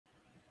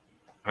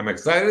I'm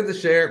excited to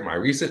share my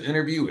recent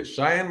interview with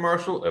Cheyenne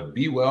Marshall of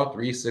Be Well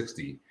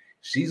 360.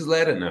 She's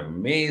led an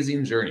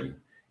amazing journey.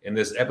 In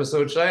this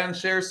episode, Cheyenne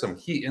shares some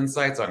key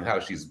insights on how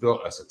she's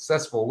built a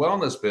successful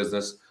wellness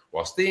business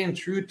while staying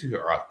true to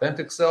her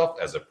authentic self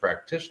as a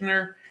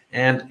practitioner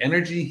and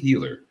energy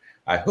healer.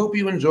 I hope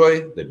you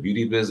enjoy the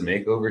Beauty Biz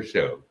Makeover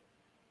show.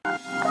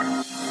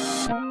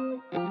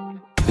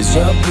 Does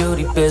your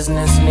beauty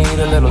business need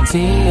a little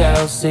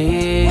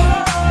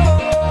TLC?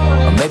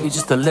 Or maybe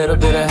just a little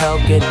bit of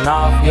help getting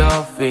off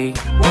your feet?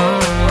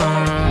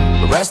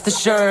 But rest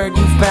assured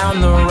you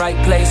found the right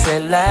place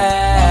at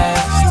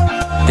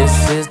last.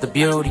 This is the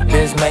Beauty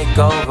Biz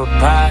Makeover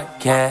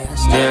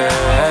podcast,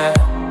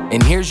 yeah.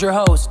 And here's your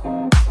host,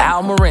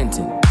 Al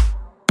Marinton.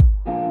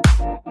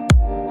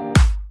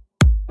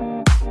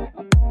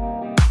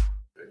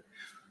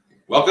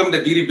 Welcome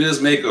to Beauty Biz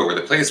Makeover,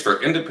 the place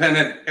for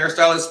independent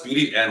hairstylists,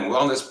 beauty, and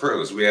wellness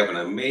pros. We have an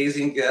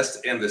amazing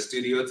guest in the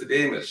studio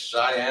today, Ms.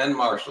 Cheyenne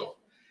Marshall.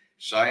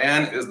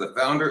 Cheyenne is the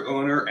founder,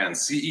 owner, and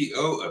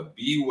CEO of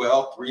Be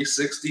Well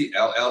 360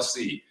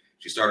 LLC.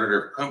 She started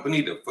her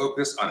company to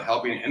focus on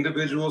helping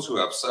individuals who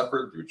have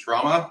suffered through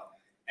trauma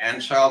and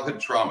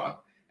childhood trauma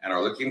and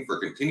are looking for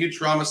continued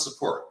trauma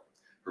support.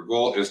 Her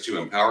goal is to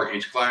empower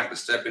each client to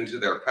step into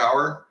their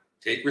power,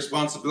 take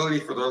responsibility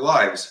for their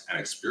lives, and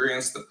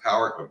experience the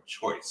power of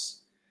choice.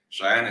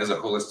 Cheyenne is a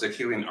holistic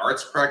healing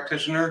arts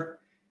practitioner,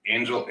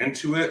 angel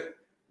intuit,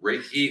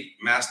 Reiki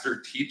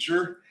Master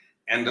Teacher,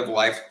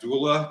 end-of-life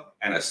doula,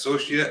 and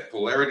Associate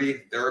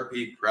Polarity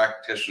Therapy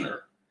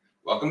practitioner.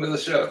 Welcome to the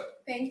show.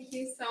 Thank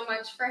you so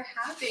much for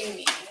having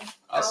me.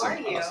 Awesome, How are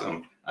you?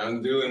 Awesome.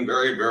 I'm doing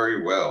very,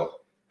 very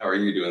well. How are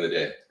you doing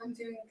today? I'm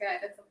doing good.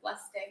 It's a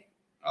blessed day.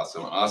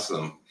 Awesome,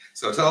 awesome.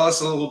 So tell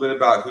us a little bit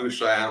about who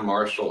Cheyenne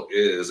Marshall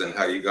is and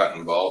how you got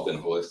involved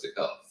in holistic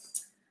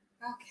health.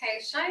 Okay,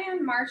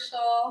 Cheyenne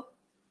Marshall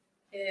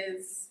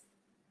is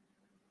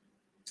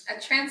a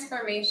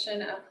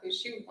transformation of who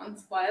she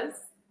once was.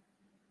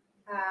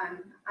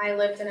 I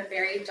lived in a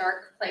very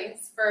dark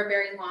place for a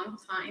very long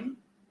time,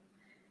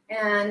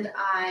 and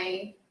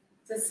I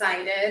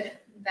decided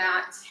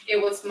that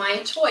it was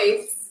my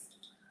choice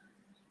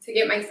to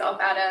get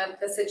myself out of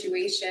the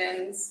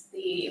situations,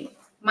 the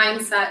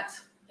mindset,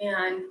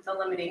 and the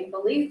limiting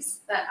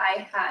beliefs that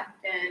I had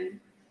been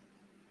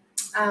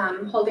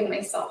holding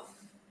myself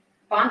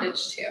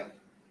bondage to.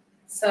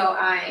 So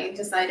I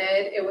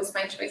decided it was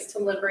my choice to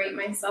liberate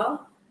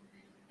myself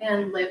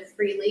and live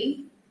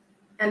freely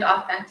and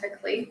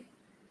authentically.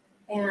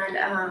 And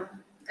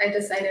I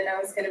decided I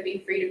was going to be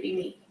free to be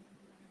me.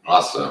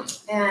 Awesome.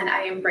 And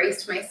I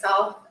embraced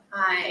myself.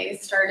 I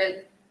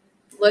started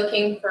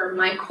looking for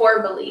my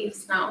core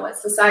beliefs, not what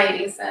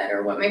society said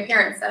or what my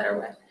parents said or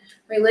what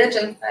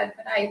religion said,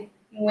 but I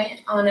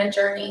went on a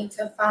journey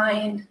to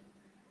find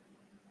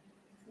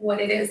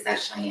what it is that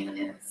Cheyenne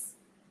is.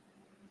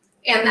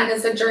 And that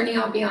is a journey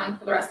I'll be on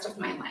for the rest of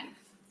my life.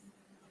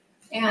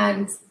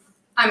 And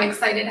I'm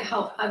excited to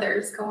help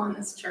others go on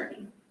this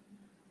journey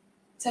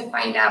to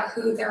find out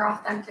who their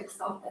authentic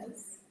self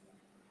is,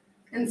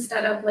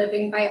 instead of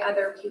living by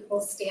other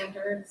people's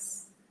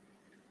standards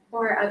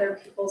or other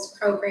people's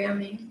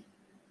programming.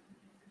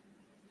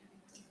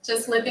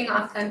 Just living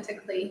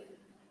authentically,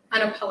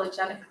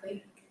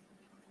 unapologetically.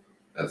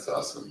 That's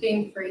awesome.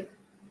 Being free.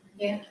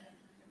 Yeah.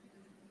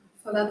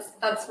 So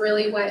that's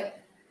really what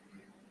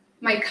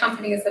my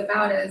company is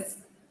about,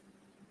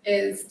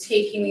 is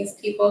taking these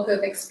people who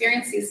have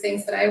experienced these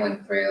things that I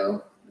went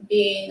through,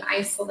 being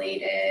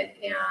isolated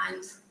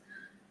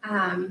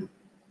and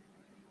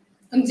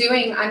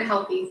doing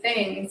unhealthy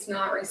things,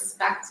 not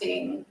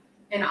respecting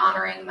and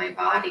honoring my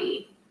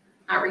body,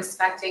 not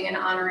respecting and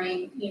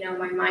honoring,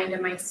 my mind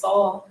and my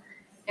soul.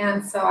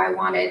 And so I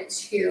wanted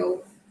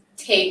to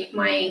take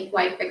my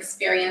life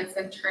experience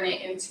and turn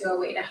it into a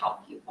way to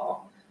help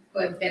people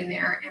who have been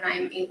there. And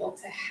I'm able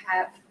to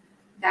have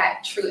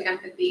that true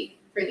empathy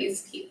for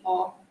these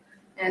people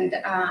and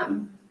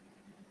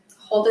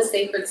hold a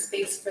sacred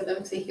space for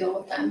them to heal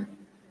with them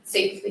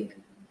safely.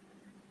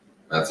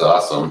 That's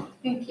awesome.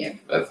 Thank you.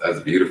 That's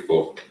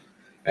beautiful.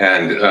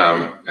 And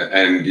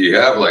you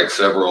have like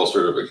several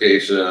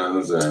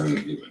certifications and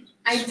even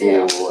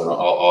school and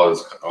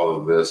all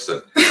of this.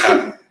 And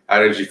how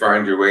did you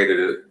find your way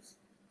to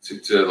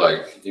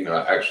like,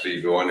 actually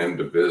going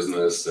into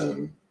business?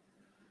 And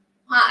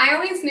I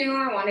always knew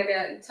I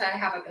wanted to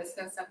have a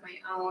business of my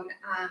own.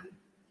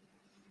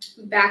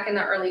 Back in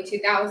the early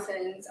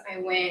 2000s, I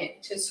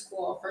went to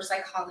school for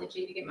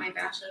psychology to get my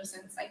bachelor's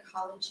in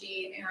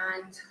psychology.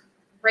 And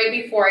right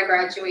before I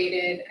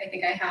graduated, I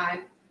think I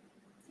had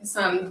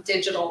some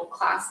digital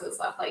classes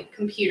left, like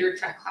computer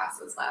tech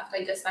classes left.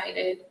 I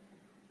decided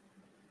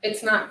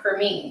it's not for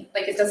me.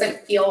 Like, it doesn't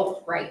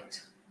feel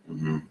right.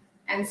 Mm-hmm.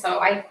 And so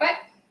I quit.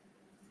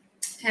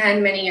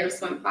 And many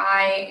years went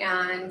by,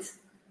 and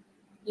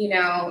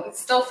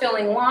still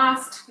feeling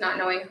lost, not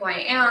knowing who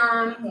I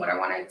am, what I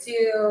want to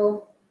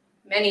do.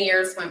 Many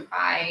years went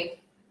by,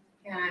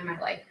 and my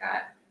life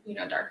got,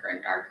 darker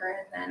and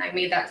darker. And then I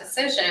made that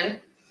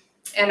decision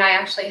And I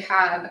actually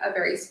have a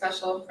very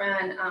special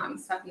friend,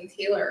 Stephanie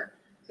Taylor,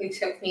 who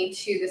took me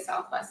to the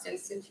Southwest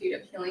Institute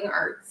of Healing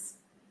Arts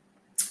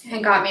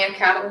and got me a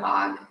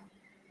catalog.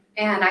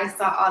 And I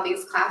saw all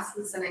these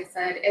classes and I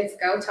said, it's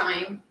go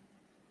time.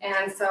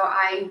 And so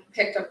I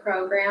picked a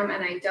program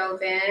and I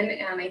dove in,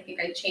 and I think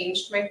I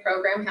changed my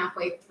program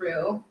halfway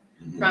through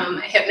from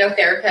a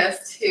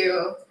hypnotherapist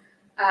to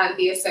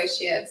the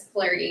Associate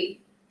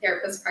Polarity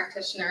Therapist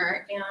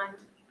practitioner. And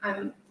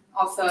I'm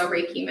also a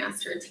Reiki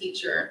Master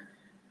Teacher.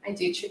 I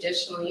do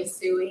traditional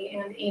Usui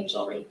and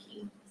Angel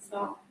Reiki.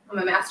 So I'm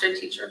a Master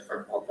Teacher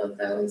for both of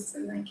those,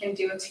 and I can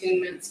do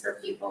attunements for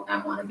people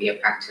that want to be a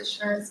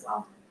practitioner as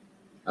well.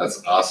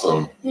 That's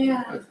awesome.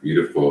 Yeah. That's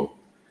beautiful.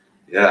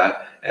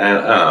 Yeah.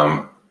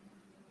 And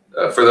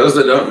for those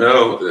that don't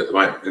know,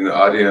 in the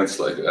audience,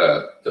 like,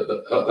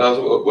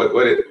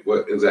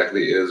 what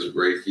exactly is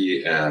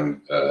Reiki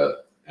and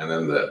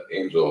then the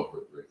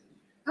Angel Reiki?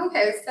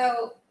 Okay,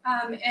 so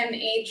in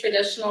a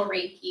traditional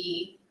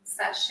Reiki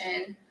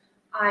session,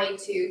 I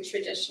do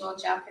traditional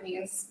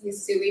Japanese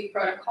Usui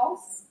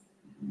protocols,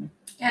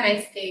 and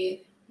I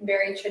stay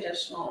very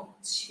traditional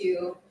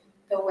to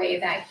the way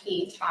that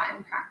he taught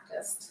and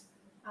practiced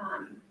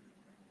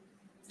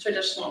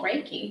traditional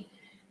Reiki.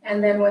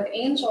 And then with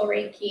Angel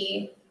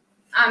Reiki,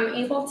 I'm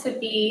able to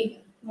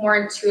be more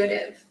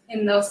intuitive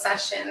in those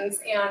sessions,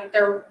 and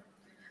they're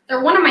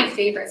one of my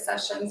favorite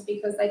sessions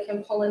because I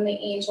can pull in the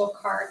angel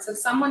cards. If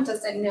someone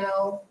doesn't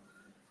know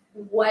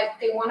what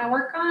they want to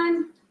work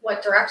on,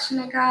 what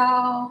direction to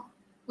go,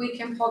 we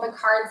can pull the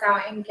cards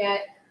out and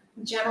get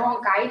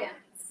general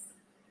guidance,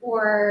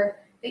 or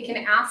they can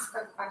ask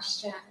a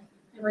question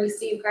and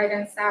receive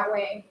guidance that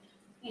way.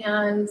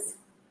 And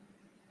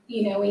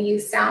you know, we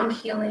use sound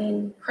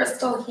healing,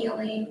 crystal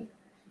healing,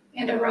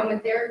 and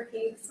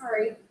aromatherapy.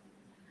 Sorry.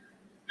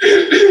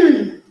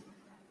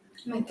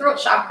 My throat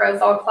chakra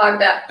is all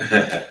clogged up.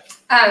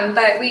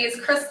 But we use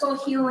crystal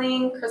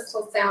healing,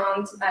 crystal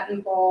sound, Tibetan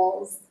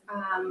bowls,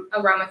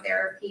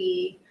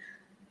 aromatherapy,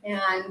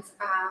 and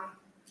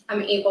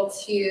I'm able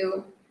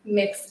to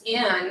mix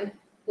in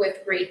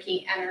with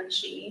Reiki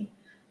energy,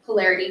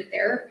 polarity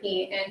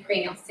therapy, and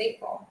cranial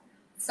sacral.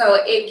 So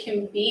it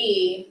can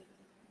be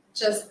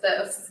just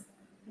this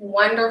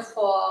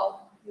wonderful,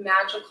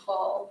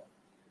 magical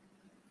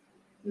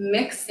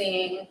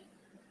mixing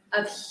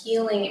of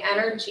healing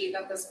energy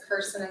that this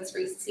person is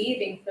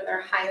receiving for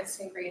their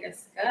highest and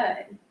greatest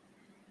good.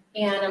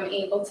 And I'm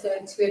able to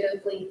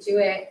intuitively do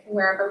it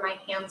wherever my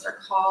hands are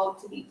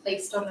called to be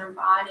placed on their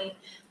body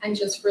and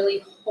just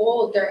really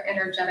hold their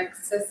energetic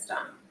system.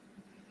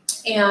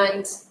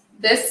 And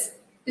this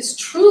is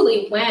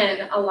truly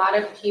when a lot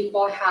of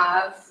people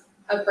have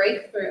a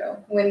breakthrough,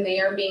 when they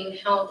are being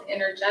held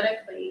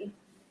energetically,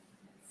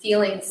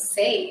 feeling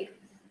safe,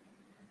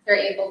 they're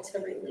able to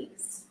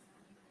release.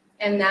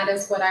 And that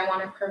is what I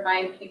want to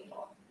provide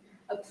people,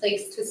 a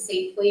place to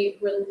safely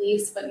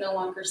release what no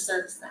longer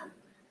serves them.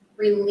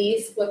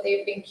 Release what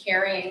they've been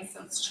carrying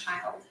since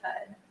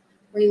childhood.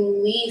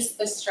 Release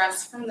the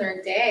stress from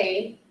their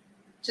day.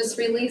 Just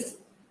release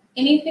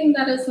anything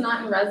that is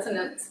not in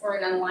resonance or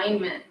in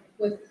alignment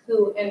with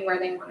who and where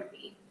they want to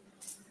be.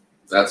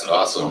 That's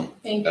awesome.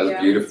 Thank you.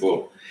 That's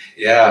beautiful.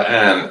 Yeah,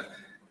 and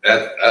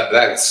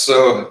that's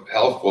so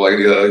helpful. Like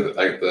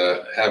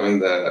having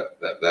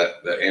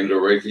the Angel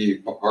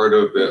Reiki part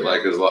of it.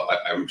 Like,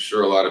 I'm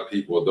sure a lot of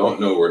people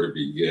don't know where to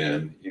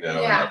begin. You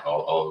know, Yeah. and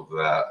all of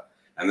that.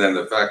 And then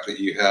the fact that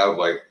you have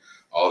like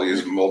all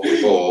these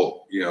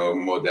multiple, you know,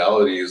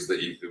 modalities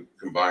that you could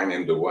combine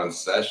into one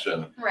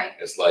session. Right.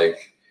 It's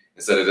like,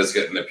 instead of just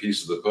getting a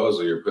piece of the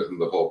puzzle, you're putting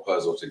the whole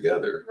puzzle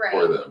together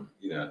for them.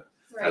 You know,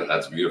 Right.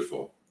 That's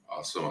beautiful.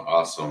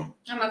 Awesome.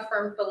 I'm a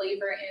firm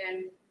believer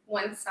in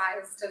one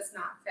size does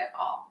not fit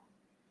all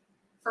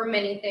for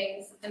many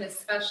things, and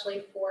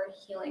especially for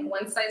healing.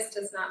 One size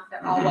does not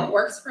fit all. What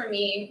works for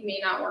me may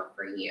not work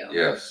for you.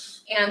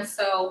 Yes. And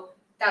so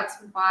that's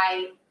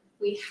why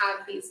we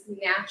have these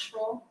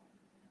natural,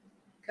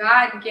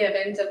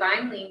 God-given,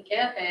 divinely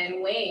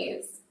given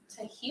ways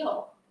to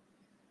heal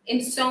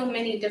in so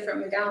many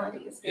different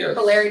modalities. We have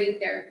polarity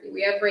therapy,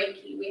 we have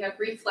Reiki, we have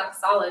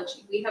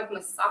reflexology, we have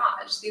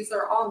massage. These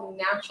are all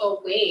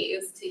natural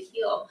ways to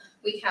heal.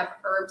 We have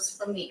herbs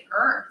from the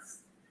earth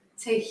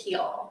to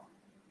heal.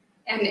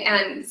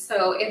 And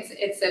so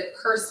it's a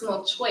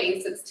personal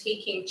choice. It's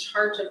taking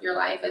charge of your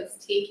life.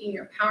 It's taking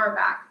your power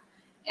back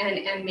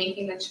and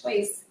making the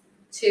choice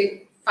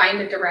to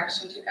find a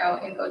direction to go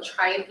and go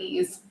try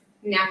these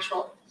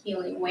natural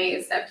healing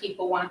ways that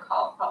people want to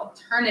call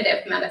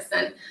alternative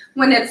medicine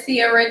when it's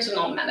the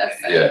original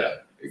medicine. Yeah,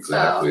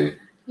 exactly. So,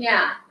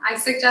 yeah, I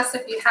suggest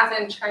if you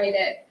haven't tried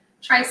it,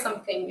 try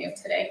something new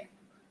today.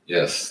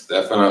 Yes,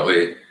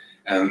 definitely.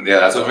 And yeah,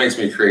 that's what makes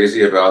me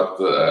crazy about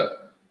the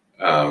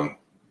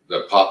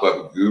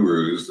pop-up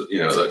gurus, you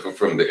know, like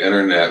from the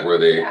internet, where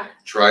they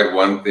tried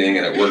one thing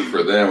and it worked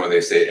for them, and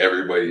they say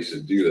everybody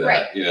should do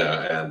that,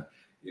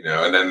 you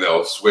know, and then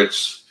they'll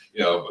switch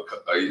you know,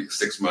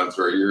 6 months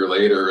or a year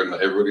later, and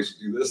everybody should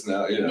do this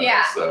now, you know.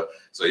 Yeah.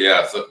 So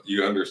yeah, so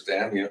you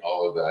understanding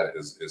all of that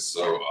is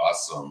so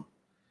awesome.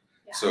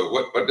 Yeah. So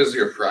what does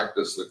your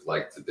practice look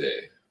like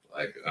today?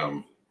 Like,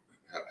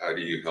 how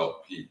do you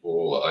help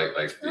people?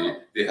 Like do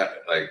you have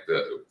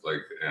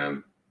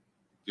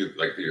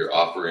your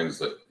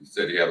offerings? Like you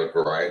said, you have a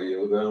variety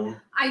of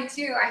them. I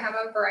do. I have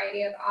a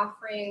variety of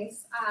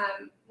offerings.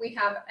 We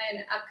have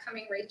an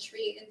upcoming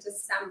retreat in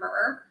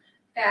December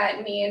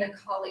that me and a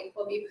colleague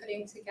will be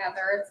putting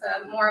together. It's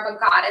more of a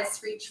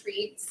goddess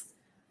retreat.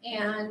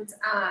 And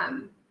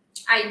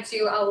I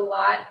do a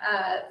lot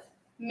of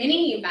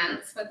mini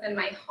events within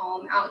my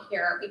home out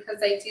here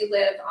because I do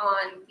live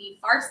on the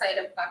far side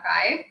of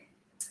Buckeye.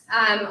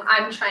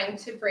 I'm trying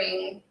to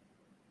bring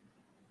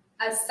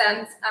a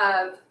sense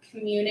of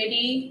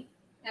community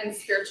and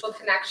spiritual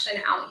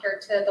connection out here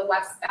to the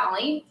West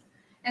Valley.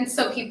 And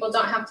so people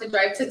don't have to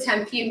drive to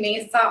Tempe,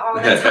 Mesa all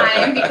the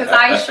time because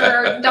I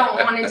sure don't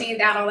want to do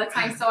that all the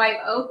time. So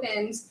I've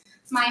opened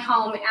my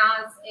home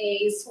as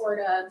a sort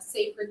of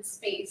sacred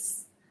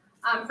space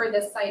for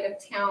this side of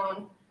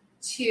town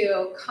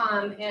to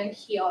come and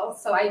heal.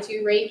 So I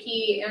do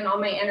Reiki and all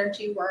my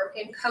energy work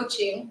and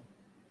coaching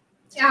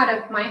out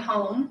of my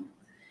home.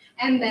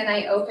 And then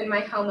I open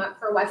my home up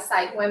for West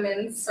Side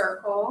Women's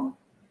Circle.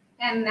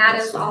 And that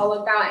is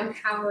all about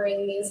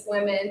empowering these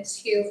women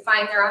to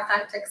find their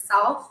authentic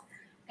self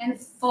and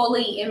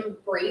fully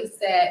embrace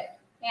it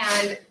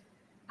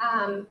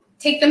and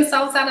take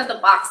themselves out of the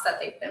box that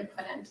they've been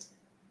put in.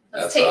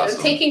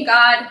 Taking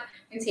God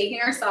and taking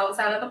ourselves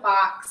out of the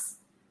box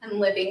and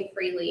living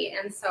freely.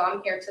 And so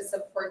I'm here to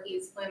support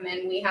these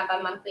women. We have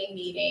a monthly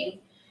meeting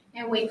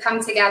and we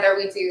come together.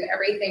 We do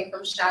everything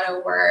from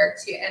shadow work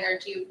to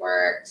energy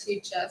work to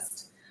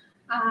just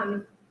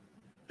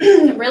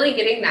really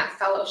getting that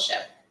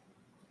fellowship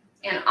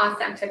and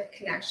authentic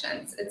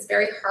connections. It's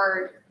very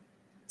hard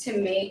to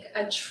make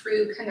a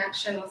true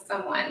connection with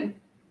someone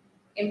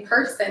in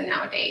person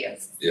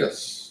nowadays.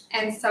 Yes.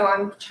 And so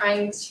I'm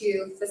trying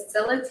to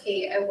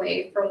facilitate a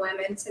way for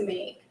women to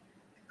make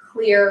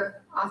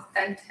clear,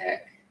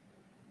 authentic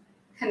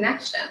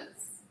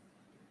connections.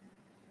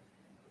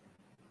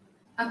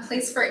 A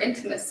place for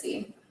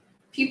intimacy.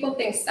 People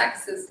think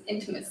sex is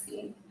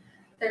intimacy.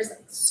 There's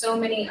so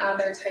many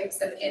other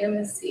types of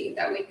intimacy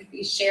that we could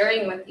be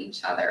sharing with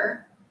each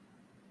other,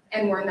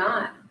 and we're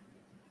not.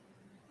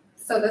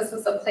 So this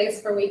is a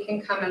place where we can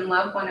come and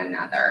love one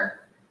another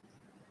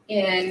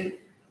in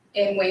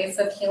ways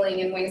of healing,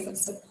 in ways of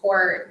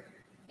support,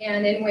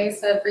 and in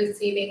ways of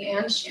receiving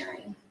and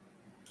sharing,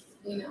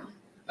 you know.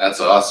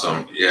 That's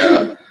awesome.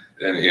 Yeah.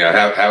 And, you know,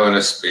 having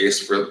a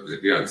space for,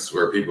 you know,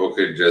 where people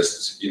could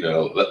just, you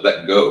know,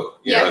 let go,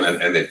 you know,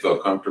 and they feel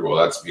comfortable.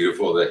 That's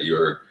beautiful that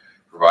you're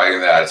providing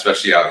that,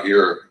 especially out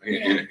here,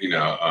 you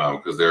know,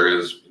 because there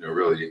is, you know,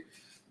 really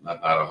not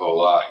a whole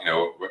lot, you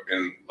know,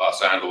 in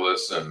Los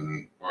Angeles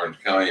and Orange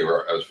County,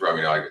 where I was from,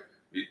 you know, like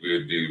we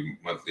would do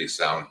monthly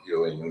sound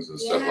healings and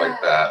stuff like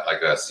that,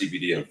 like a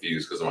CBD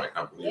infused because of my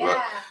company.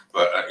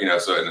 But you know,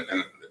 so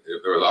and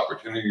if there was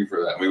opportunity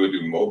for that, we would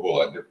do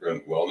mobile at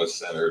different wellness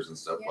centers and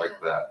stuff like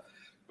that.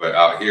 But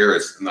out here,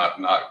 it's not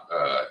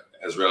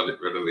as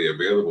readily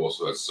available.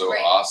 So it's so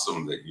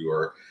awesome that you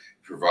are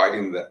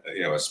providing that,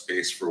 you know, a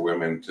space for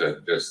women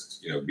to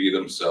just, you know, be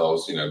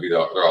themselves, you know, be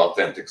their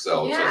authentic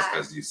selves,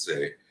 as you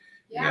say.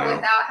 Yeah, you know?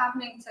 Without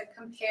having to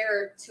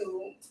compare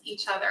to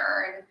each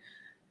other and,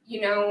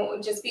 you know,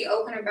 just be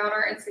open about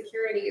our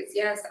insecurities.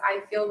 Yes,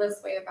 I feel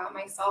this way about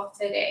myself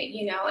today,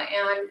 you know,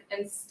 and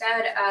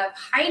instead of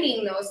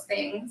hiding those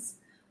things,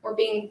 we're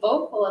being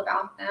vocal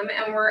about them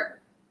and we're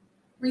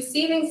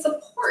receiving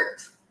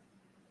support.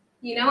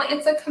 You know,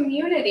 it's a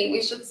community.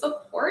 We should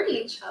support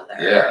each other.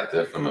 Yeah,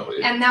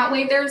 definitely. And that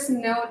way there's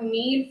no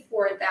need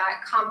for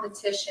that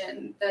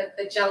competition,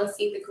 the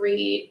jealousy, the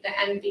greed, the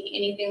envy,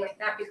 anything like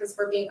that, because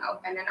we're being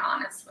open and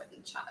honest with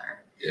each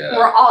other. Yeah.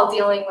 We're all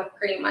dealing with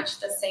pretty much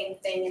the same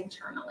thing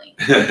internally.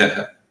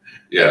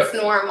 It's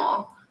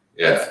normal.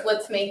 Yeah.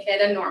 Let's make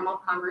it a normal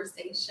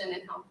conversation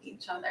and help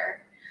each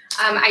other.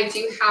 I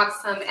do have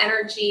some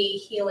energy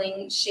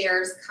healing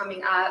shares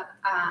coming up.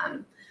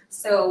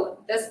 So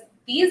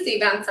these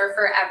events are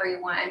for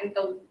everyone.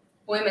 The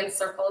women's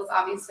circle is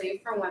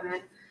obviously for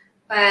women,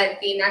 but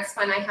the next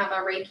one I have a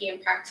Reiki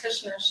and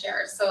practitioner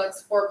share. So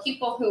it's for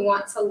people who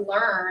want to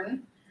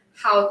learn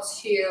how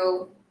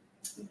to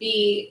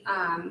be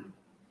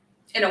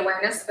in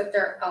awareness with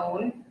their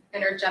own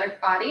energetic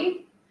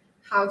body,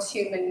 how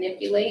to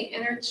manipulate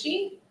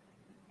energy,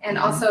 and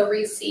also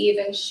receive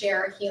and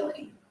share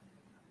healing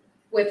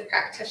with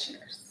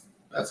practitioners.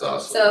 That's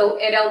awesome. So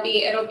it'll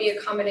be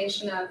a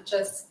combination of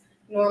just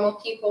normal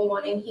people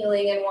wanting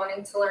healing and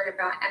wanting to learn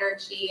about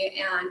energy,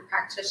 and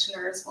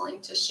practitioners willing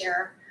to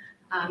share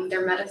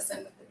their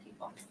medicine with the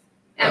people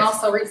and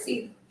also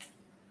receive.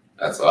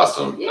 That's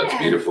awesome. Yeah. That's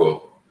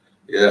beautiful.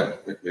 Yeah,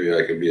 maybe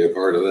I could be a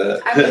part of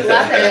that. I would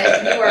love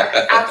it. You are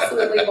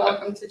absolutely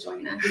welcome to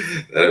join us.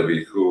 That would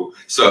be cool.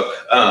 So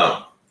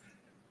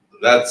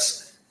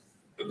that's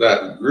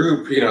that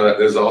group, you know, that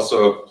there's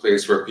also a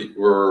place where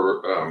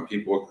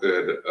people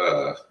could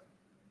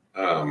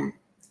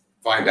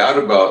find out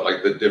about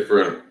like the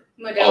different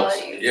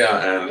modalities.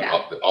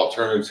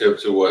 Alternative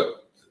to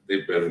what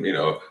they've been, you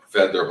know,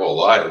 fed their whole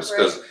lives.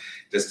 Because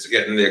just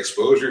getting the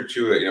exposure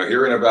to it, you know,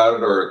 hearing about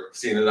it or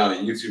seeing it on a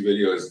YouTube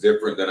video is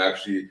different than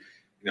actually,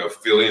 you know,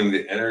 feeling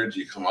the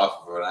energy come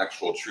off of an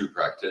actual true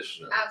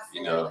practitioner.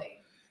 Absolutely. You know,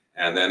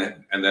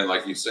 and then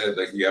like you said,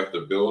 like you have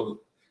to build,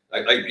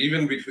 like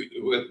even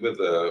with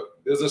a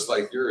business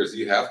like yours,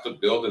 you have to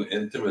build an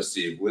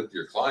intimacy with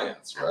your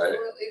clients, right?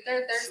 Absolutely.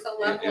 There's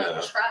a level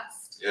of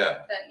trust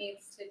that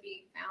needs to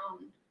be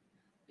found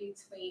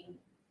between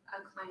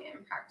a client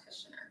and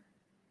practitioner.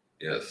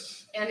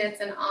 Yes. And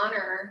it's an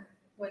honor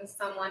when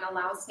someone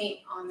allows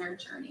me on their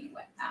journey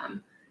with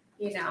them,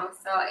 you know.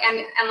 So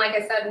and like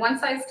I said, one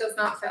size does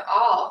not fit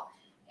all.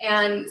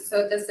 And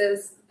so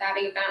that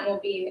event will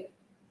be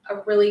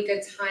a really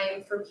good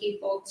time for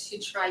people to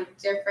try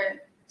different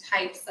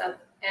types of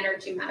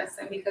energy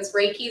medicine, because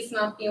Reiki is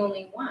not the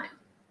only one.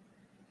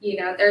 You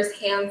know, there's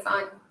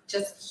hands-on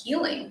just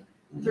healing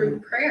through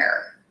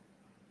prayer.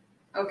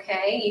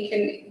 Okay, you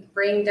can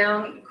bring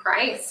down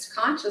Christ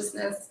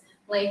consciousness,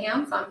 lay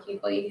hands on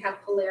people. You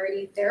have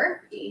polarity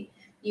therapy,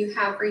 you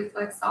have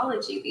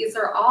reflexology. These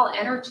are all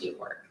energy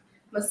work.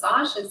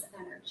 Massage is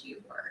energy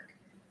work.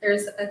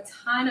 There's a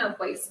ton of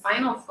ways.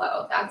 Spinal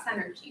flow, that's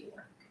energy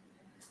work.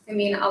 I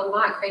mean, a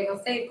lot.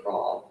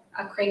 Craniosacral,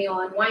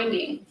 cranial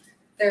unwinding.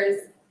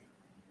 There's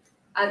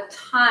a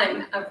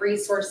ton of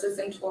resources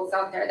and tools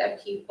out there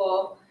that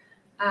people,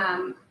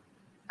 I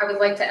would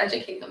like to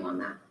educate them on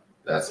that.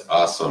 That's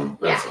awesome.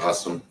 That's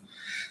awesome.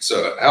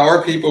 So how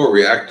are people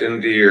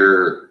reacting to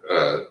your,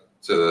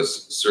 to the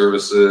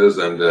services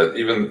and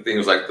even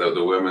things like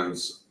the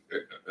women's,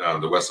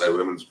 the Westside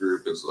Women's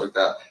Group, is like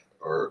that?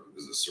 Or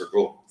is it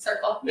Circle?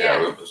 Circle.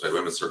 Yeah,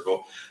 Women's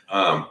Circle.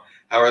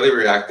 How are they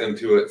reacting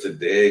to it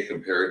today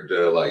compared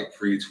to like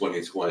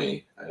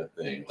pre-2020 kind of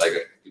thing? Like,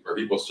 are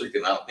people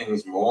seeking out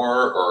things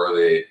more, or are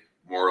they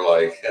more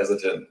like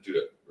hesitant to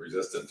it,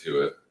 resistant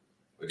to it?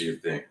 What do you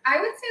think?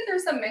 I would say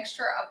there's a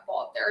mixture of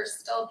both. There are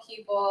still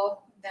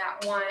people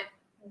that want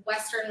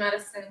Western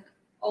medicine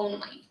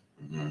only.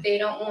 They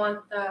don't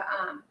want the,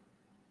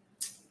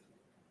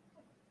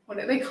 what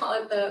do they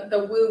call it? The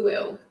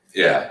woo-woo.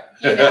 Yeah.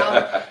 You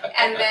know?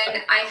 And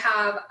then I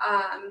have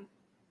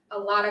a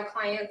lot of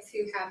clients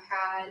who have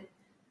had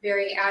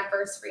very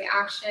adverse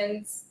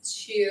reactions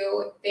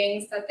to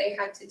things that they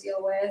had to deal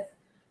with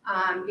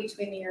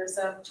between the years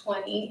of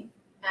 20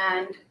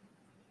 and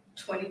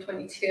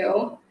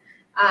 2022.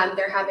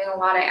 They're having a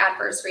lot of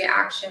adverse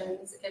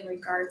reactions in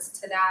regards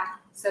to that.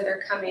 So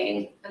they're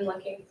coming and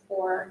looking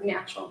for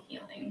natural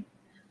healing.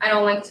 I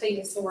don't like to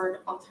use the word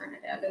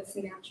alternative. It's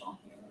natural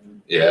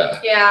healing. Yeah.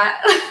 Yeah.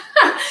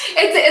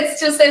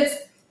 it's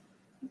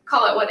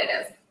call it what it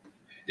is.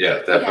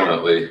 Yeah,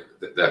 definitely.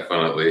 Yeah.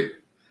 Definitely.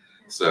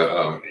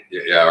 So,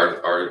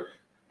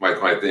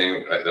 my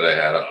thing that I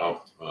had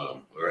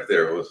right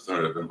there was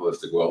alternative and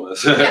holistic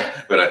wellness.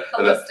 Yeah. but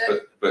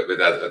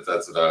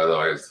that's what I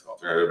always,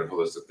 alternative and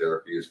holistic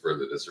therapy is for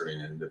the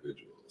discerning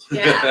individuals.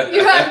 Yeah,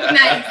 you have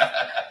nice.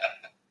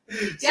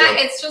 Yeah,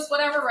 it's just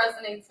whatever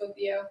resonates with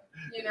you,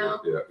 you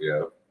know.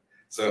 Yeah.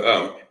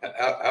 So,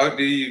 how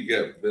do you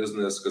get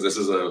business? Because this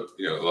is a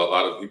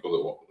lot of people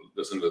that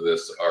listen to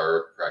this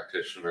are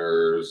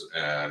practitioners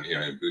and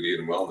in beauty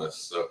and wellness.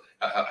 So,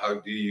 how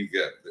do you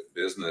get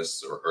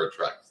business or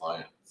attract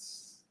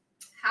clients?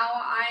 How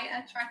I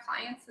attract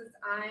clients is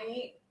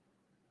I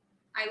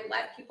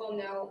let people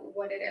know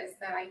what it is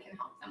that I can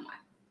help them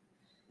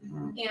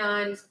with.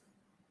 And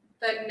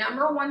the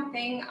number one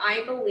thing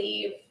I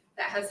believe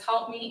that has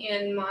helped me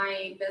in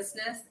my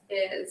business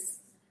is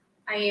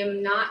I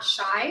am not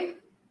shy.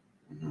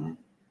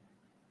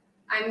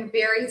 I'm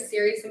very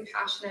serious and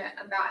passionate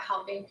about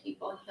helping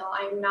people heal.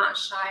 I'm not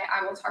shy.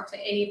 I will talk to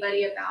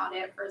anybody about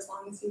it for as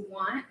long as you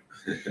want.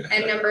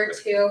 And number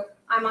two,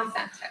 I'm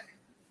authentic.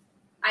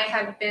 I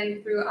have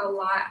been through a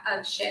lot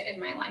of shit in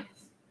my life.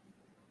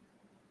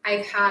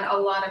 I've had a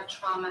lot of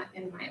trauma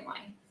in my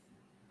life.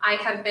 I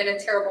have been a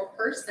terrible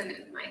person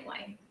in my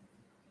life.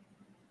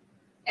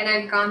 And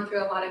I've gone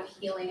through a lot of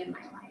healing in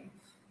my life.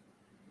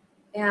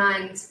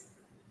 And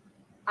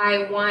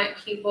I want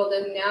people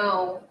to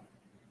know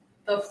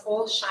the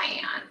full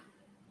Cheyenne,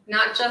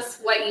 not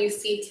just what you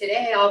see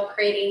today, all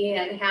pretty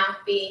and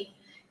happy.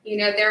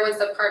 There was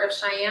a part of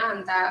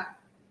Cheyenne that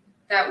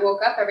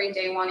woke up every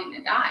day wanting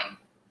to die.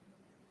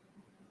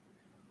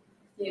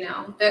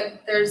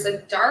 That there's a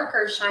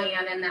darker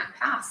Cheyenne in that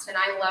past, and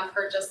I love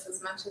her just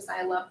as much as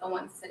I love the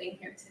one sitting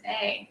here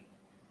today.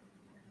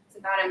 It's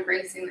about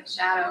embracing the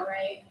shadow,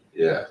 right?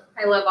 Yeah.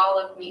 I love all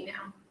of me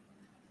now,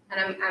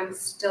 and I'm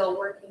still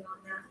working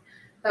on that.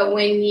 But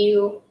when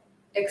you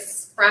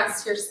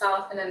express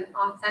yourself in an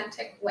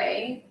authentic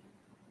way,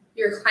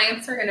 your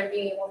clients are going to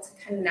be able to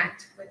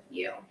connect with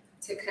you,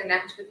 to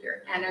connect with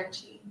your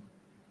energy.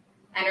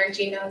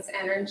 Energy knows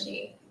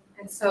energy.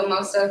 And so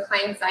most of the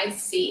clients I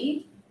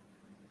see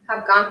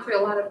have gone through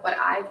a lot of what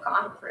I've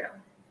gone through.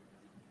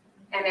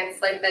 And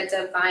it's like the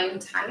divine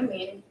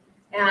timing.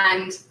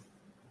 And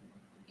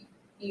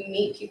you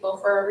meet people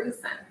for a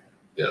reason.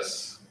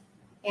 Yes.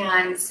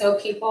 And so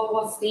people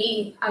will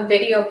see a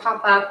video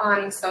pop up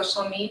on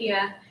social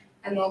media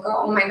and they'll go,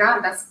 oh my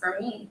God, that's for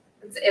me.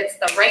 It's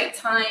the right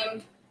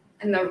time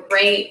and the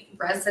right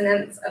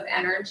resonance of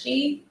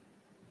energy.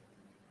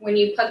 When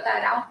you put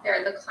that out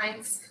there, the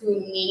clients who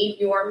need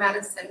your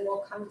medicine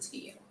will come to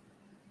you.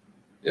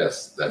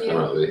 Yes,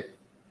 definitely.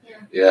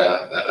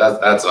 Yeah.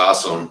 That's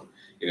awesome.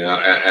 You know,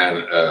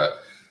 and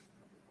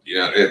you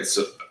know, it's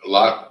a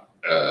lot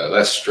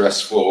less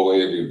stressful way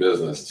to do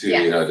business too.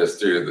 Yes. You know, just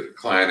through the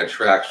client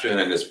attraction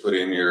and just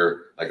putting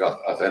your like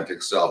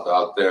authentic self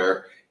out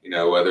there. You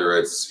know, whether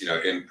it's, you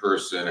know, in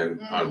person and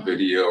on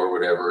video or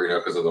whatever, you know,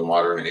 because of the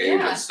modern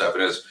age and stuff,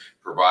 and it's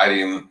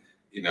providing,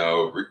 you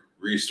know,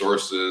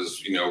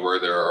 resources, you know, where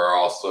there are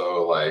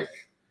also like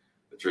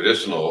the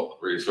traditional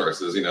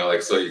resources, you know,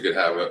 like, so you could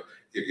have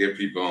you give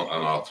people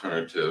an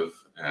alternative.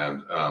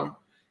 And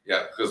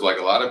yeah, because like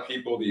a lot of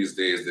people these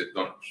days that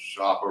don't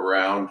shop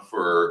around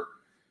for,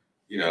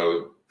 you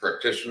know,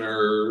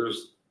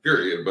 practitioners,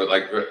 period, but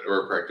like,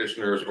 or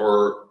practitioners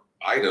or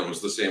items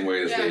the same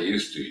way as they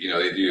used to. You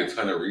know, they do a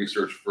ton of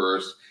research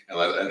first, and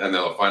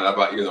they'll find out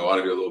about you. They'll want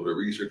to do a little bit of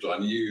research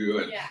on you,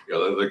 and you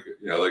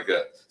know, look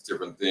at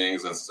different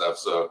things and stuff.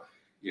 So,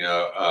 you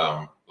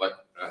know, like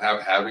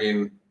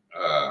having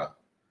the,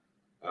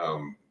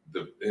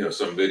 you know,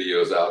 some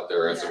videos out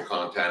there and some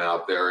content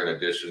out there in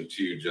addition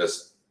to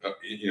just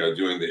you know,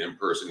 doing the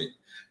in-person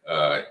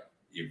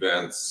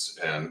events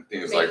and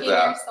things like that.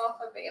 Making yourself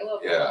available.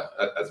 Yeah,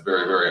 that's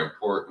very, very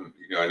important.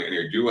 You know, and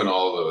you're doing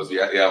all of those.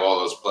 You have all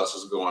those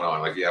pluses going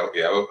on. Like you have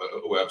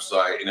a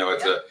website. You know,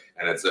 it's a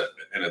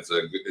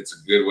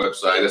good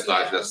website. It's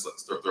not just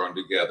thrown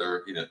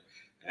together. You know,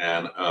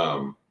 and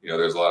you know,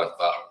 there's a lot of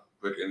thought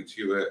put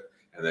into it.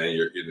 And then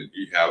you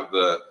have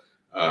the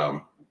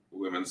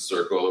Women's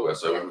Circle, the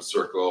Westside Women's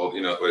Circle.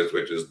 You know,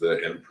 which is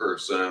the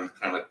in-person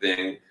kind of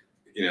thing.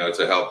 You know,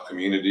 to help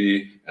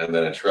community and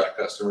then attract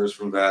customers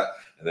from that.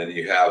 And then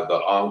you have the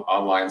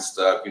online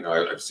stuff. You know,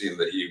 I've seen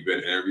that you've been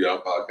interviewed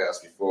on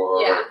podcasts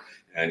before,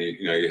 and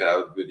you know, you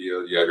have video,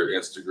 you have your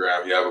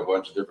Instagram, you have a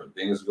bunch of different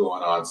things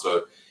going on.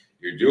 So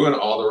you're doing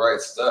all the right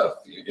stuff.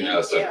 You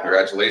know, so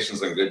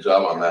congratulations and good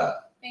job on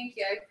that. Thank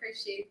you. I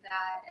appreciate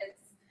that. It's,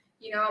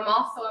 you know, I'm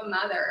also a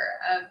mother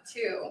of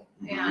two,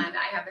 and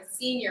I have a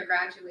senior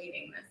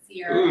graduating this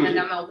year, and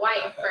I'm a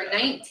wife for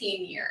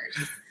 19 years.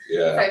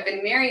 Yeah. So I've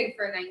been married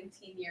for 19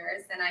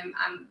 years, and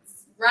I'm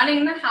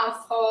running the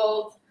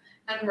household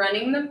and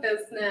running the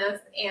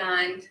business,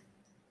 and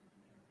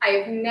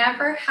I've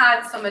never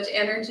had so much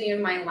energy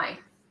in my life.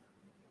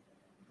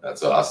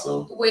 That's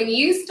awesome. When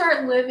you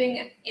start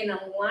living in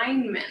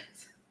alignment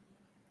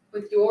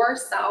with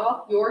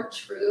yourself, your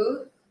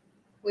truth,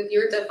 with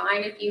your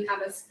divine, if you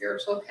have a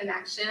spiritual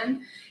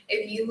connection,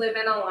 if you live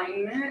in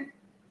alignment,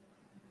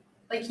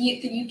 like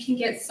you can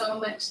get so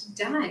much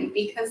done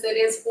because it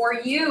is for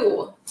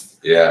you.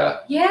 Yeah.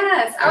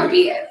 Yes. I would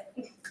be,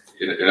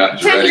 you're not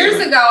 10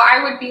 years ago,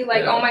 I would be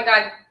like, oh my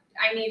God,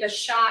 I need a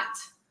shot.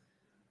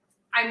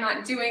 I'm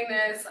not doing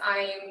this.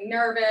 I'm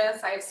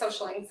nervous. I have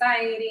social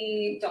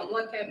anxiety. Don't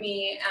look at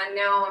me. And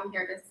now I'm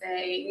here to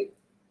say,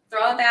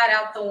 throw that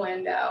out the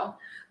window.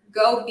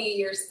 Go be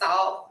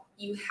yourself.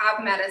 You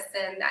have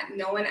medicine that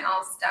no one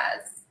else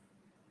does.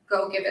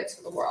 Go give it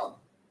to the world.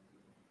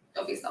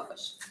 Don't be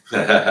selfish.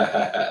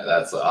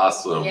 That's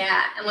awesome.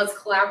 Yeah, and let's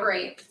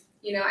collaborate.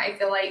 You know, I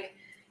feel like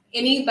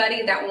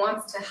anybody that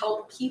wants to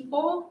help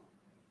people,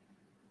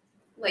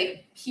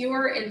 like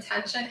pure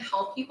intention,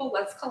 help people,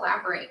 let's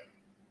collaborate.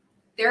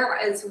 There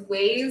is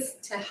ways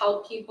to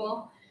help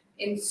people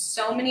in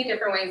so many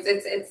different ways.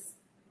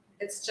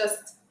 It's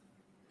just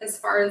as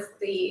far as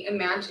the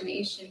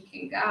imagination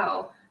can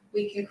go,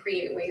 we can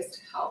create ways to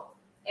help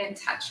and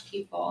touch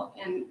people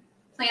and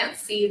plant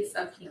seeds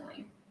of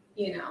healing,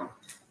 you know.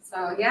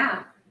 So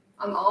yeah,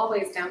 I'm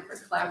always down for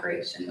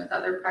collaboration with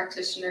other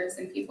practitioners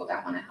and people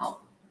that want to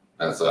help.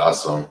 That's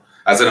awesome.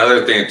 That's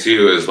another thing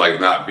too, is like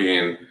not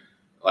being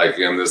like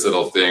in this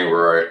little thing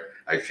where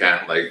I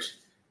can't like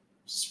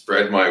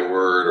spread my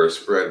word or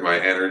spread my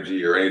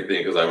energy or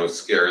anything because I'm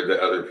scared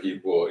that other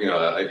people, you know,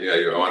 I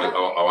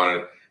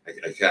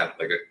can't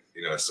like,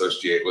 you know,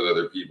 associate with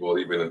other people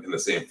even in the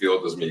same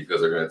field as me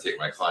because they're going to take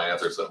my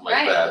clients or something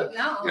like that.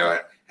 No. You know,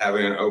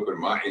 having an open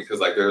mind, because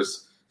like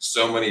there's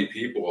so many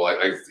people, like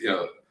you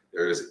know,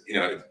 there's, you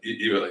know,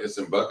 even like it's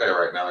in Buckeye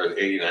right now, there's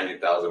 80,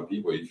 90,000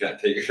 people. You can't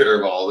take care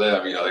of all of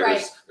them. You know,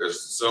 like there's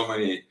so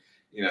many,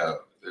 you know,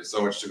 there's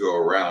so much to go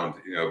around,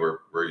 you know,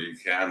 where you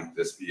can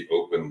just be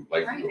open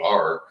like you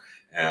are,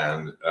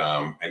 and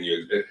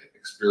you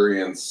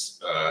experience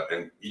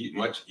an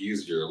much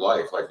easier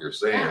life, like you're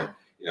saying,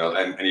 you know,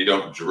 and you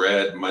don't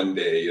dread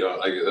Monday, you know,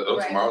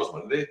 like, tomorrow's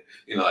Monday,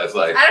 you know, it's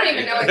like, I don't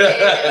even know what day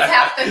it is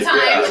half the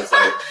time. It's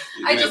like,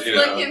 I just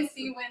look and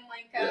see when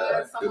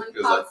like someone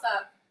pops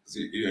up.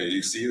 You know,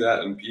 you see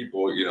that in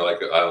people, you know,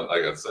 like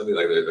on Sunday,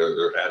 like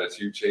their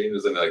attitude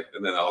changes, and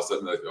then all of a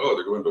sudden, like, oh,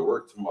 they're going to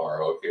work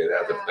tomorrow. Okay, they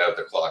have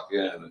to clock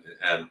in,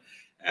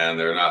 and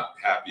they're not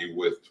happy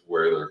with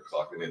where they're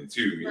clocking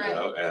into, you Right.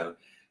 know,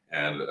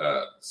 and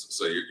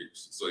so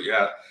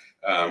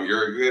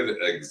you're a good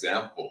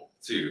example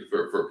too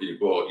for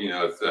people, you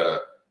know,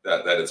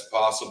 that it's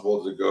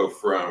possible to go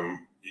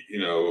from, you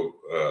know,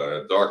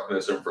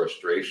 darkness and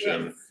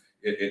frustration,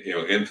 Yes. you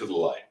know, into the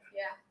light.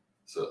 Yeah.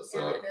 So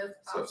It is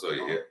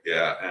possible.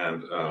 yeah,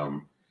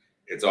 and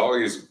it's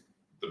always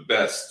the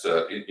best,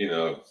 you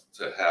know,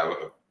 to have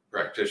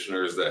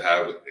practitioners that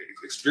have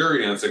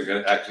experience and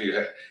can actually,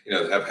 you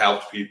know, have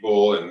helped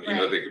people, and you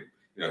know, Right. they could,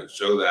 you know,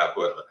 show that,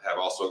 but have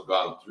also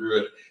gone through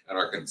it and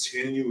are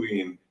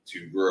continuing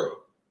to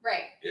grow.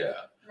 Right. Yeah.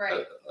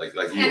 Right. Like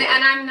you And, are.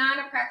 and I'm not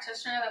a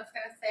practitioner that's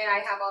going to say I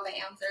have all the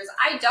answers.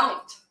 I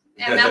don't.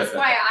 And that's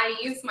why I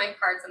use my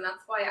cards, and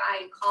that's why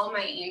I call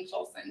my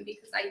angels in,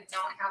 because I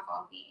don't have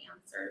all the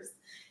answers.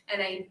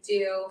 And I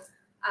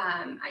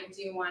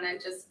do want to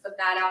just put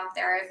that out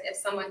there. If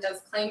someone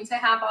does claim to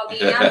have all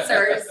the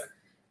answers,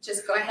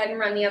 just go ahead and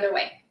run the other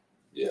way.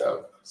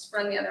 Yeah. Just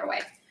run the other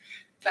way.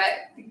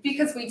 But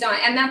because we don't,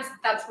 and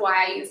that's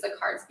why I use the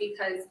cards,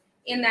 because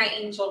in that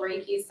angel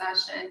Reiki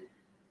session,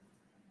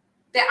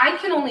 that I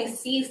can only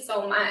see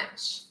so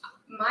much.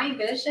 My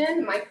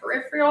vision, my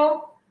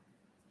peripheral,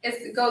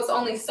 goes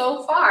only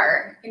so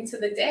far into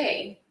the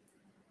day,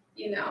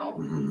 you know,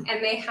 Mm-hmm.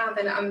 and they have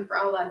an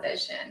umbrella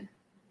vision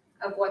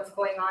of what's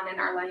going on in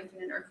our life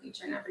and in our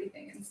future and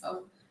everything. And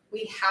so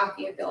we have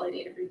the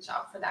ability to reach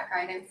out for that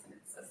guidance and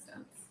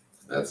assistance.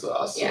 That's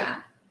awesome.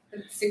 Yeah,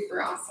 it's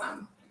super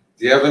awesome.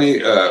 Do you have any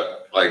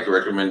like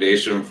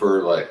recommendation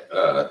for like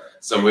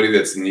somebody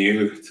that's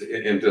new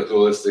into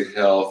holistic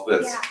health,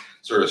 that's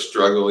sort of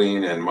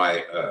struggling and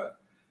might,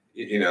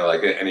 you know,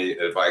 like any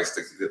advice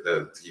to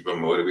keep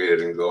them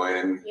motivated and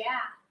going? Yeah,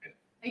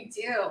 I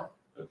do.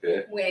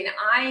 Okay.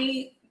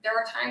 There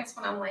are times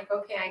when I'm like,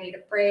 okay, I need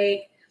a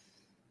break.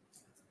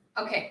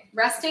 Okay,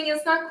 resting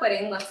is not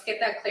quitting. Let's get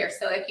that clear.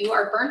 So if you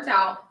are burnt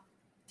out,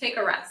 take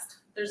a rest.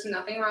 There's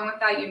nothing wrong with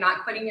that. You're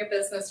not quitting your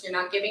business. You're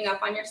not giving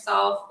up on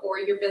yourself or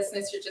your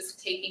business. You're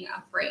just taking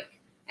a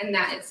break. And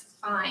that is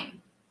fine.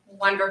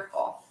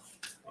 Wonderful.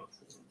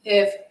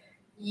 If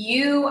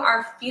you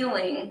are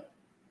feeling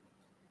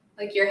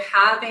like you're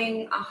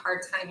having a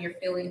hard time, you're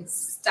feeling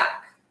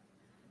stuck,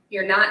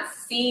 you're not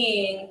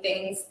seeing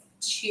things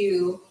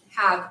to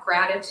have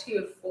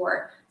gratitude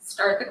for,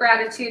 start the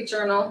gratitude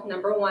journal,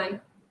 number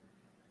 1.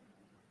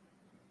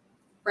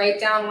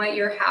 Write down what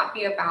you're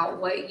happy about,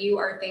 what you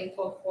are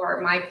thankful for.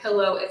 My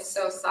pillow is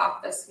so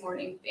soft this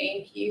morning.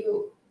 Thank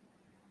you.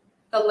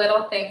 The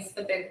little things,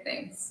 the big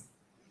things.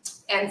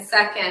 And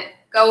second,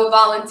 go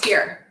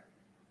volunteer.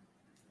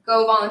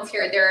 Go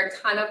volunteer. There are a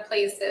ton of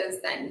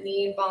places that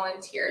need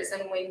volunteers.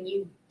 And when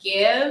you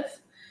give,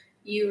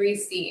 you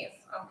receive.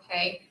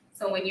 Okay?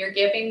 So when you're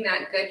giving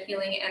that good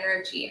healing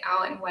energy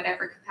out in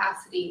whatever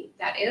capacity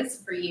that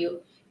is for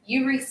you,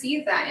 you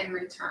receive that in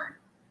return.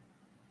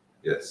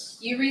 Yes.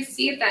 You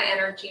receive that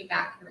energy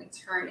back in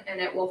return, and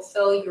it will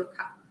fill your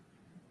cup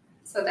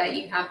so that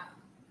you have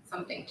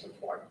something to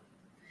pour.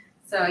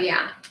 So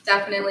yeah,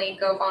 definitely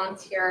go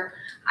volunteer.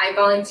 I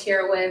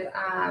volunteer with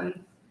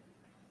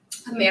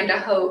Amanda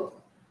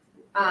Hope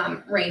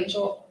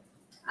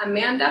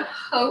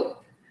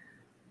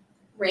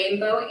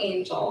Rainbow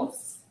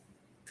Angels,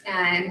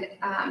 and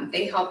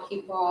they help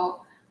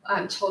people,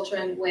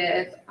 children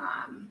with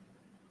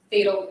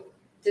fatal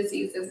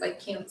diseases like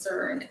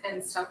cancer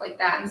and stuff like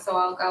that. And so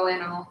I'll go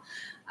and I'll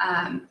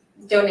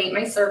donate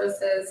my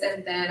services,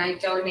 and then I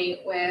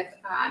donate with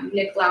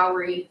Nick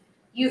Lowry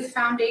Youth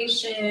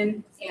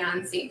Foundation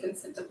and St.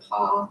 Vincent de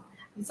Paul.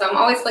 And so I'm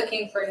always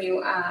looking for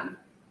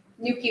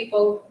new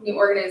people, new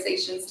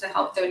organizations to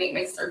help donate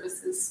my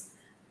services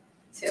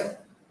to.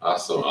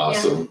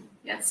 Awesome.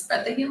 Yeah,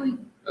 spread the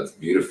healing. That's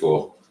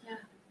beautiful. Yeah.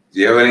 Do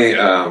you have any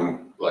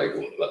like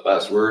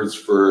last words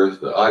for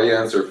the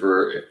audience or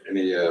for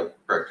any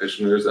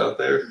practitioners out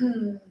there?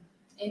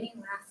 Any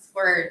last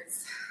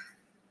words?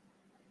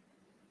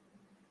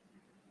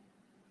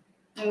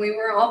 We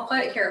were all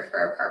put here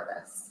for a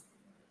purpose.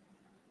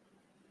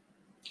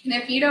 And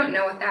if you don't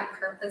know what that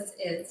purpose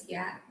is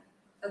yet,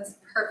 that's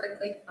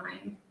perfectly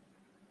fine.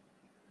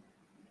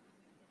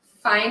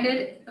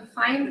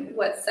 Find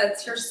what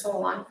sets your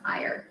soul on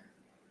fire,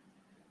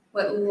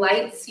 what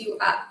lights you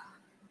up,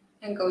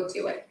 and go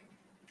do it.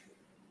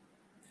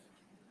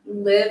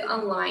 Live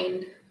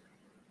aligned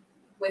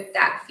with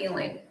that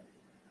feeling.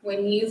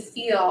 When you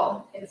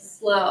feel in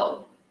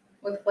flow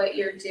with what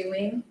you're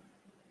doing,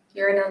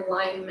 you're in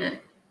alignment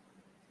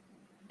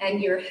and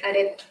you're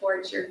headed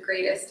towards your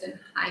greatest and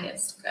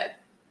highest good.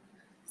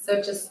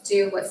 So just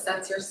do what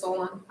sets your soul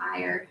on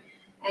fire,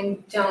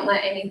 and don't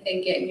let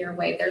anything get in your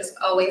way. There's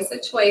always a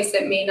choice.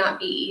 It may not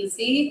be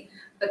easy,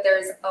 but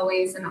there's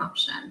always an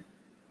option.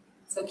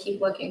 So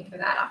keep looking for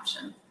that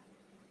option.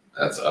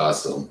 That's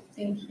awesome.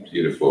 Thank you.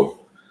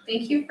 Beautiful.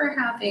 Thank you for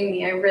having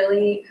me. I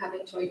really have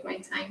enjoyed my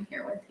time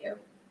here with you.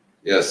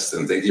 Yes,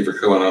 and thank you for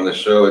coming on the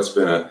show. It's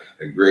been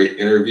a great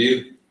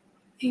interview.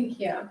 Thank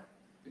you.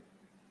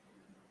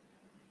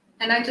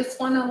 And I just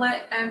want to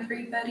let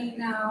everybody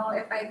know,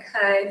 if I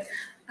could,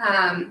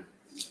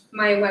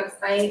 My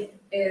website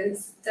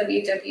is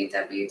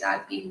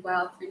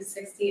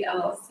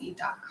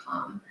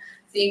www.bewell360llc.com.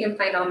 So you can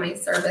find all my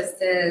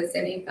services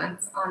and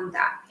events on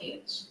that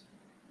page.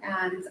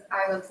 And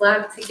I would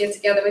love to get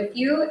together with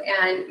you,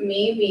 and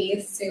maybe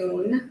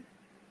soon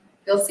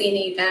you'll see an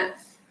event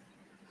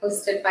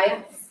hosted by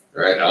us.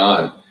 Right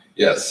on.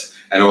 Yes.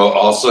 And we'll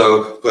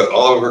also put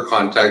all of her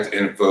contact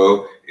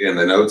info in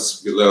the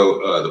notes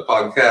below the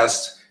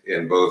podcast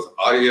in both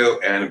audio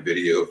and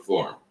video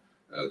form.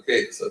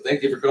 Okay, so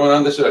thank you for coming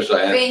on the show,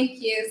 Cheyenne.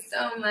 Thank you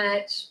so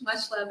much.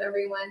 Much love,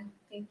 everyone.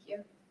 Thank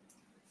you.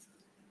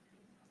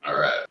 All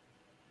right.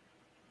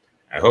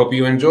 I hope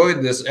you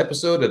enjoyed this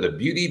episode of the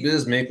Beauty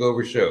Biz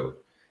Makeover Show.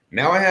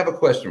 Now I have a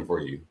question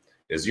for you.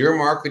 Is your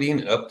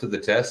marketing up to the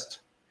test?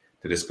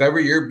 To discover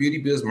your Beauty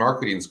Biz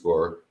marketing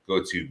score,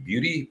 go to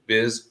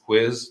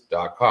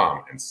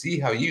beautybizquiz.com and see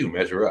how you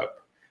measure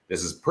up.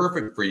 This is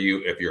perfect for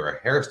you if you're a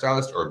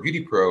hairstylist or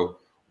beauty pro,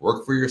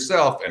 work for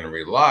yourself, and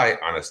rely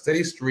on a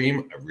steady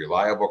stream of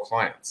reliable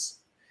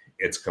clients.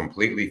 It's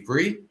completely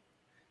free.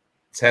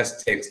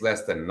 Test takes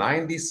less than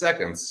 90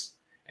 seconds,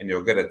 and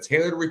you'll get a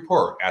tailored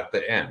report at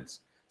the end.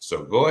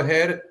 So go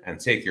ahead and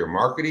take your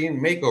marketing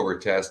makeover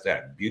test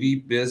at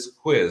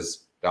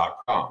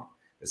beautybizquiz.com.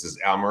 This is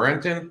Al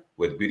Morenton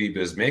with Beauty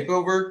Biz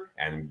Makeover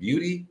and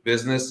Beauty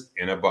Business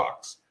in a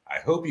Box. I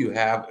hope you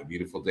have a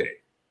beautiful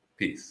day.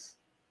 Peace.